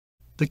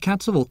The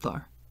Cats of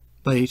Ulthar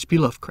by H.P.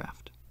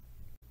 Lovecraft.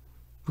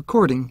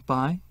 Recording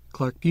by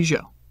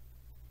Pigeau.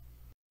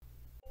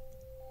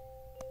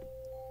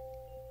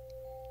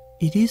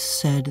 It is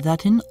said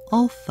that in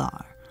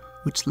Ulthar,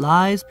 which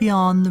lies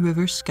beyond the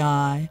river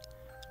Skye,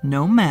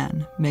 no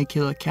man may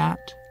kill a cat,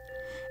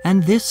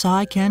 and this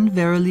I can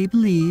verily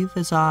believe,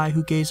 as I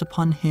who gaze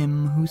upon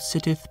him who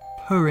sitteth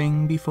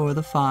purring before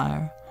the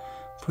fire.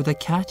 For the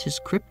cat is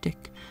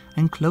cryptic,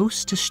 and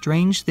close to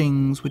strange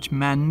things which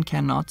man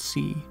cannot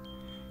see.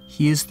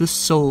 He is the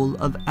soul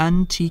of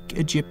antique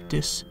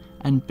Egyptus,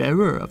 and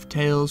bearer of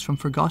tales from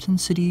forgotten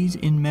cities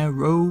in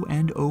Meroe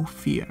and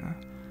Ophir.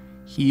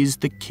 He is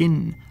the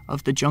kin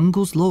of the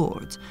jungle's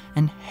lords,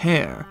 and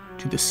heir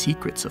to the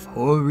secrets of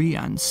hoary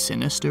and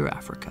sinister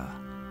Africa.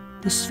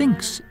 The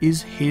Sphinx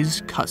is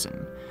his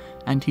cousin,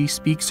 and he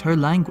speaks her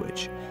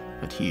language,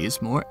 but he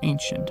is more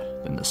ancient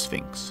than the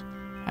Sphinx,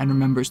 and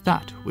remembers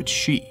that which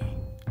she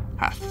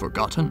hath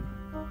forgotten.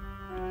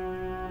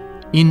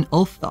 In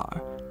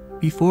Ulthar,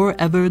 before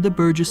ever the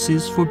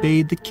burgesses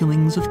forbade the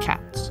killings of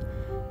cats,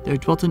 there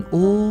dwelt an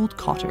old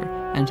cotter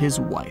and his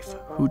wife,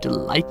 who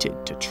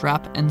delighted to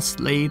trap and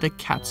slay the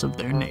cats of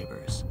their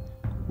neighbors.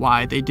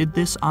 Why they did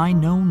this I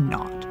know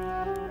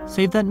not,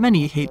 save that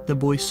many hate the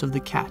voice of the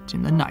cat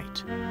in the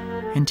night,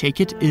 and take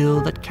it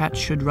ill that cats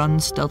should run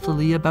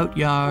stealthily about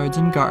yards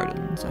and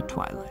gardens at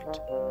twilight.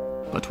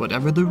 But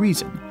whatever the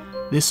reason,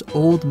 this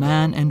old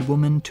man and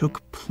woman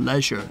took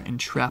pleasure in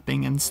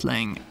trapping and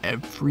slaying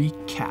every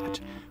cat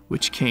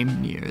which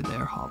came near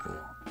their hovel.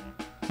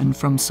 And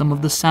from some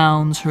of the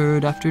sounds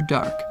heard after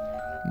dark,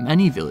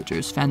 many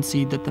villagers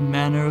fancied that the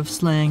manner of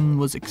slaying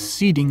was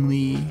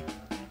exceedingly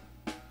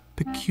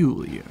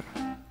peculiar.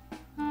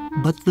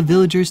 But the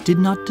villagers did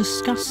not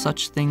discuss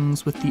such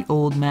things with the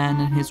old man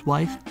and his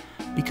wife,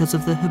 because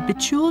of the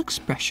habitual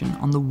expression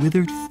on the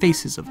withered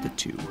faces of the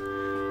two,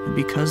 and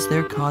because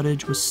their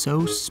cottage was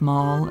so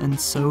small and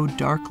so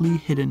darkly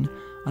hidden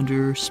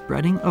under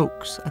spreading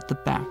oaks at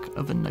the back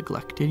of a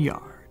neglected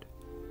yard.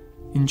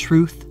 In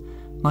truth,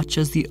 much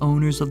as the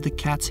owners of the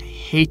cats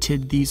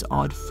hated these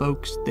odd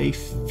folks, they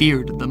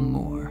feared them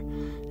more,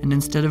 and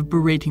instead of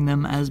berating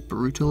them as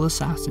brutal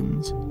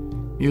assassins,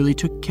 merely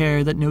took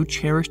care that no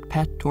cherished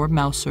pet or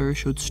mouser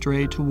should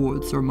stray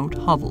towards the remote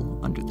hovel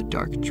under the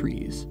dark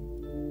trees.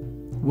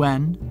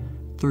 When,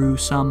 through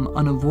some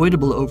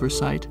unavoidable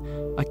oversight,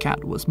 a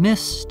cat was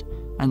missed,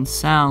 and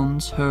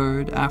sounds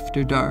heard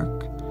after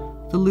dark,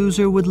 the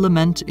loser would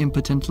lament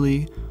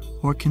impotently,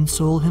 or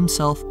console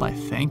himself by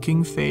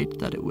thanking fate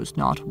that it was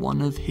not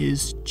one of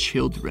his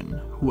children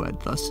who had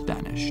thus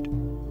vanished.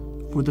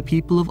 For the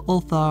people of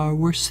Ulthar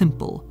were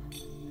simple,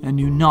 and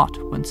knew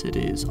not whence it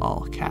is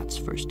all cats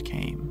first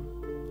came.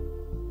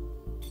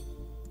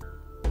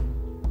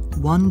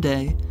 One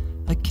day,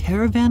 a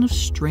caravan of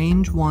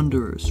strange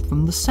wanderers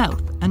from the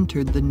south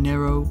entered the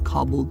narrow,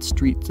 cobbled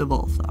streets of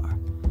Ulthar.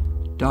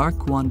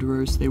 Dark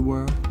wanderers they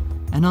were,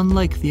 and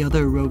unlike the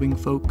other roving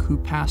folk who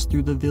passed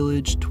through the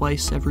village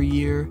twice every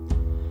year.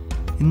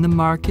 In the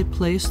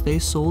marketplace they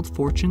sold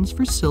fortunes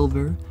for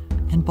silver,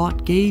 and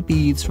bought gay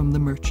beads from the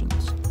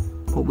merchants.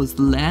 What was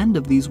the land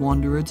of these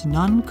wanderers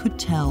none could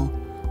tell,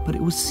 but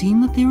it was seen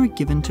that they were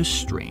given to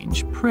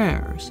strange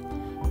prayers,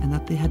 and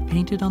that they had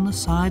painted on the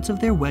sides of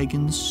their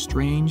wagons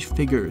strange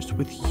figures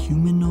with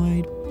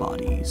humanoid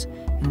bodies,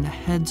 and the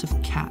heads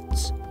of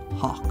cats,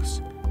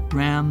 hawks,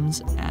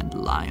 rams, and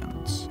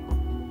lions.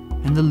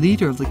 And the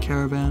leader of the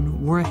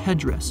caravan wore a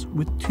headdress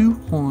with 2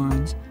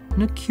 horns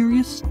and a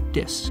curious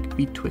disc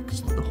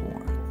betwixt the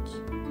horns.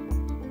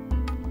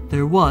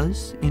 There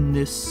was, in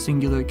this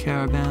singular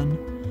caravan,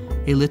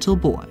 a little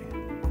boy,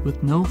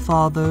 with no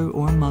father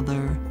or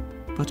mother,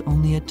 but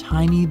only a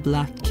tiny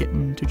black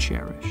kitten to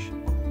cherish.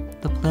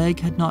 The plague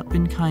had not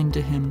been kind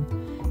to him,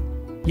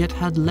 yet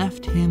had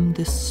left him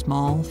this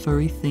small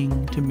furry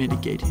thing to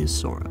mitigate his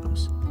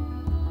sorrows.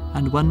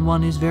 And when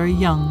one is very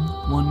young,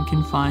 one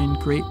can find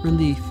great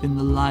relief in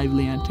the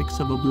lively antics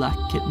of a black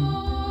kitten.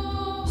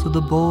 So the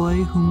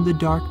boy, whom the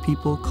dark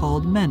people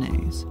called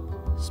Menes,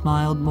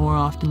 smiled more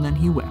often than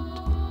he wept,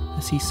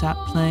 as he sat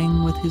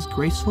playing with his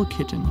graceful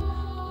kitten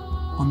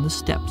on the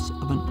steps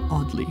of an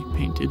oddly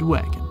painted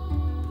wagon.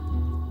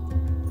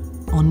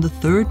 On the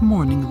 3rd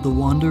morning of the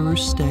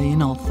wanderer's stay in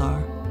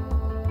Ulthar,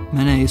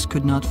 Menes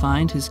could not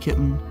find his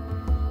kitten,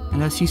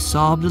 and as he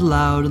sobbed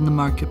aloud in the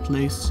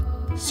marketplace,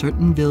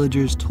 certain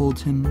villagers told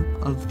him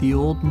of the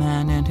old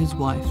man and his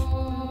wife,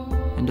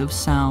 and of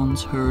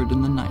sounds heard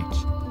in the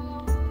night.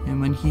 And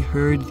when he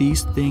heard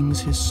these things,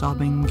 his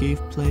sobbing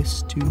gave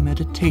place to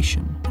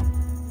meditation,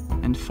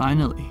 and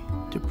finally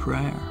to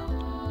prayer.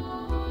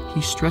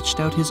 He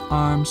stretched out his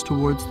arms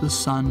towards the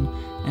sun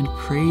and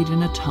prayed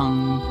in a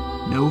tongue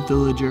no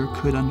villager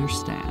could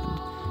understand,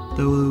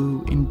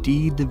 though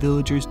indeed the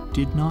villagers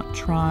did not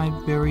try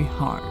very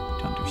hard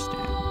to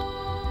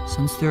understand,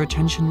 since their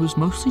attention was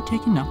mostly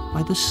taken up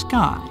by the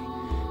sky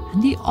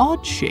and the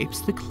odd shapes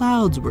the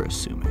clouds were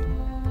assuming.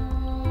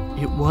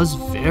 It was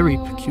very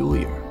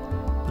peculiar,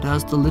 but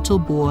as the little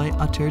boy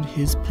uttered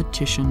his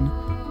petition,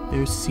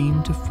 there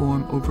seemed to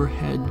form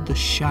overhead the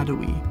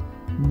shadowy,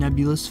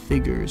 nebulous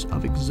figures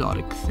of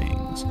exotic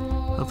things,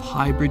 of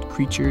hybrid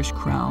creatures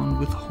crowned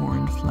with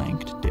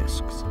horn-flanked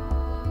discs.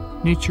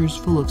 Nature's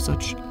full of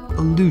such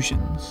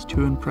illusions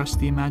to impress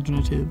the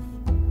imaginative.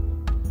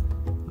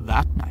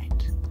 That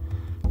night,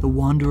 the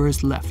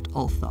wanderers left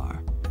Ulthar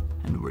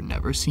and were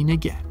never seen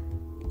again.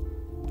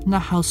 And the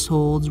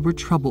households were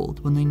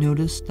troubled when they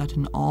noticed that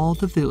in all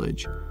the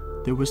village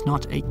there was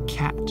not a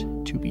cat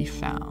to be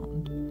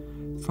found.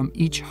 From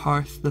each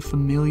hearth the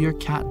familiar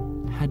cat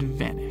had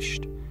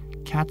vanished.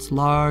 Cats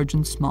large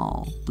and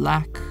small,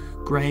 black,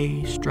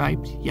 gray,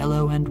 striped,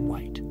 yellow, and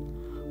white.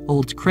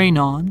 Old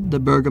Cranon, the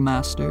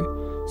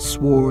burgomaster,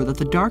 swore that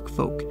the dark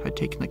folk had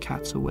taken the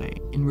cats away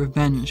in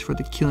revenge for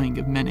the killing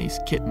of Mene's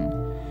kitten,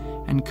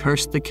 and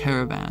cursed the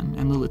caravan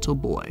and the little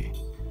boy.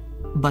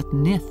 But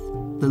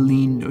Nith, the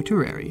lean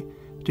notary,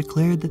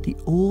 declared that the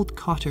old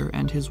cotter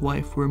and his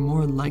wife were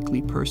more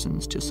likely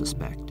persons to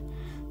suspect,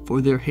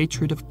 for their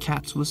hatred of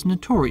cats was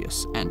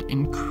notorious and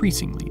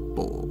increasingly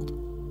bold.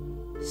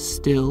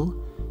 Still,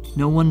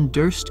 no one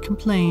durst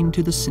complain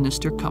to the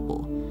sinister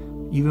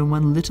couple, even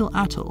when little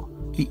Atle,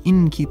 the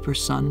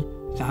innkeeper's son,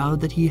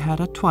 vowed that he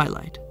had at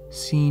twilight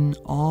seen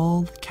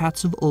all the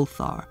cats of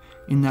Ulthar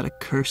in that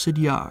accursed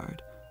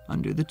yard,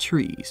 under the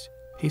trees,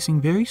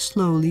 pacing very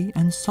slowly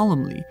and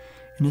solemnly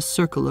in a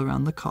circle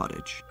around the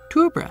cottage,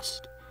 two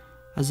abreast,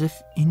 as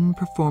if in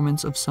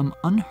performance of some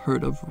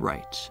unheard-of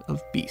rite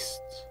of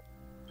beasts.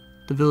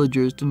 The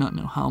villagers did not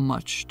know how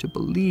much to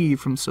believe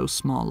from so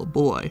small a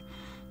boy,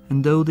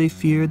 and though they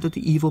feared that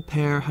the evil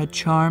pair had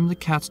charmed the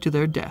cats to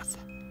their death,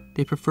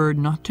 they preferred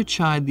not to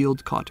chide the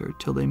old cotter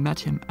till they met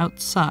him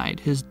outside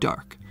his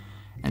dark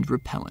and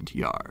repellent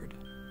yard.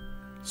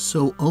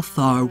 So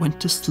Ulthar went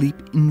to sleep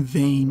in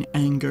vain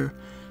anger,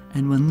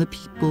 and when the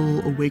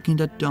people awakened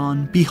at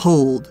dawn,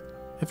 behold,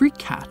 every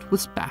cat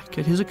was back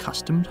at his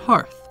accustomed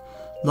hearth,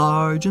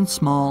 large and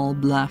small,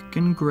 black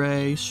and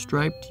gray,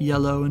 striped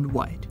yellow and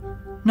white.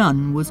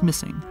 None was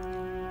missing.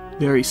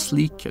 Very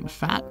sleek and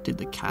fat did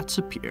the cats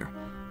appear,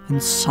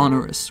 and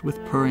sonorous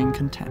with purring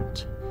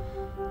content.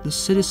 The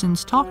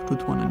citizens talked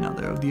with one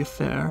another of the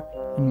affair,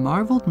 and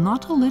marveled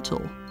not a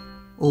little.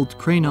 Old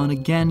Cranon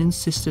again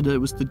insisted that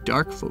it was the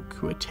dark folk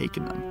who had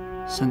taken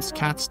them, since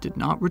cats did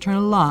not return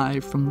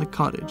alive from the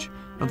cottage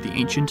of the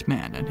ancient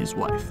man and his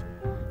wife.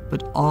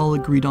 But all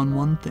agreed on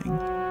one thing,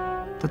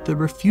 that the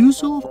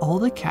refusal of all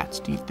the cats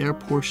to eat their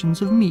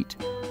portions of meat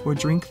or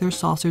drink their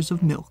saucers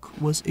of milk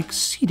was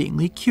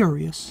exceedingly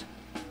curious.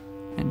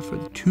 And for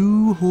the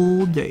 2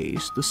 whole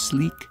days the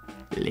sleek,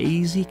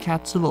 lazy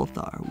cats of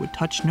Ulthar would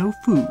touch no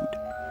food,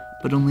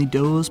 but only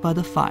doze by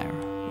the fire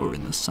or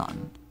in the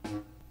sun.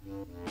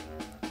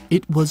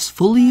 It was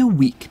fully a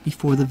week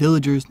before the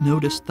villagers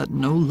noticed that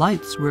no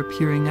lights were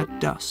appearing at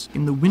dusk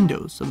in the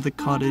windows of the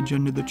cottage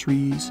under the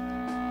trees.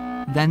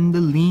 Then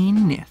the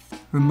lean Nith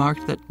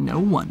remarked that no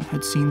one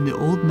had seen the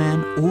old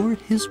man or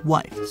his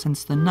wife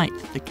since the night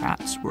the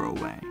cats were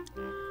away.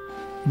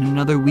 In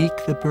another week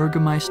the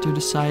burgomaster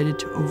decided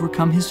to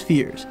overcome his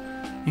fears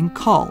and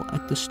call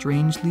at the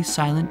strangely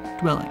silent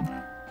dwelling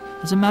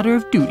as a matter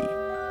of duty,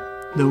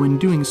 though in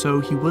doing so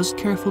he was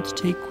careful to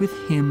take with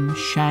him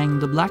Shang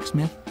the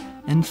blacksmith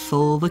and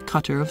Thul the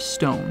cutter of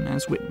stone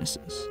as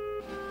witnesses.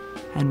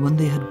 And when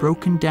they had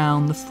broken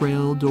down the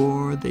frail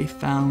door, they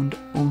found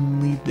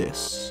only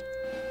this: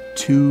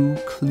 2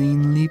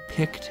 cleanly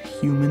picked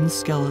human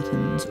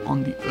skeletons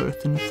on the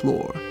earthen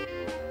floor,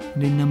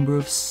 and a number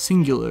of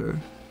singular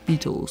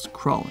beetles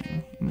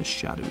crawling in the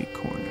shadowy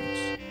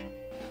corners.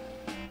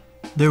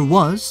 There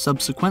was,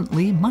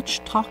 subsequently, much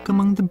talk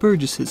among the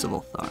burgesses of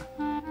Ulthar.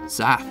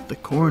 Zath, the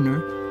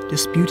coroner,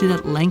 disputed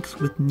at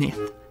length with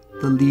Nith,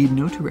 the lead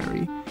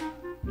notary,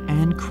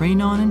 and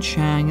Cranon and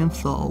Shang and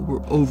Thul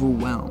were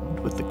overwhelmed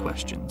with the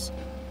questions.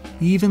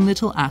 Even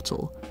little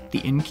Atle, the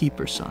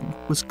innkeeper's son,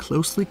 was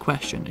closely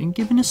questioned and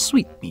given a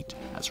sweetmeat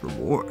as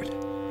reward.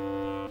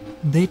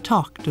 They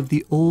talked of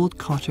the old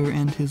cotter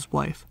and his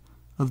wife,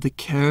 of the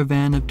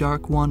caravan of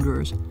dark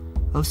wanderers,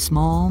 of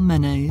small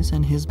Menes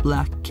and his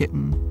black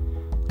kitten,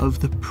 of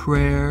the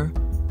prayer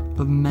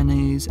of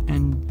Menes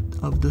and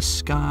of the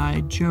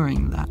sky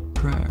during that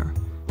prayer,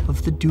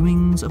 of the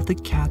doings of the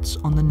cats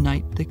on the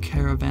night the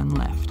caravan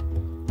left,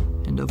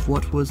 and of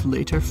what was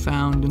later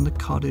found in the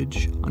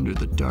cottage under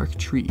the dark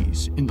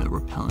trees in the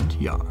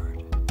repellent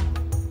yard.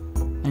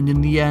 And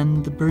in the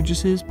end, the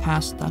burgesses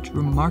passed that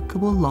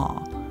remarkable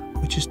law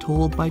which is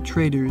told by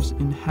traders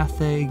in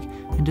Hatheg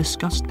and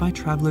discussed by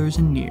travelers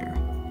in near,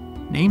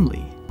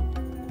 namely,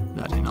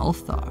 that in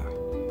Ulthar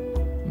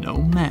no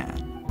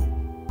man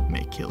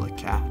may kill a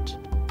cat.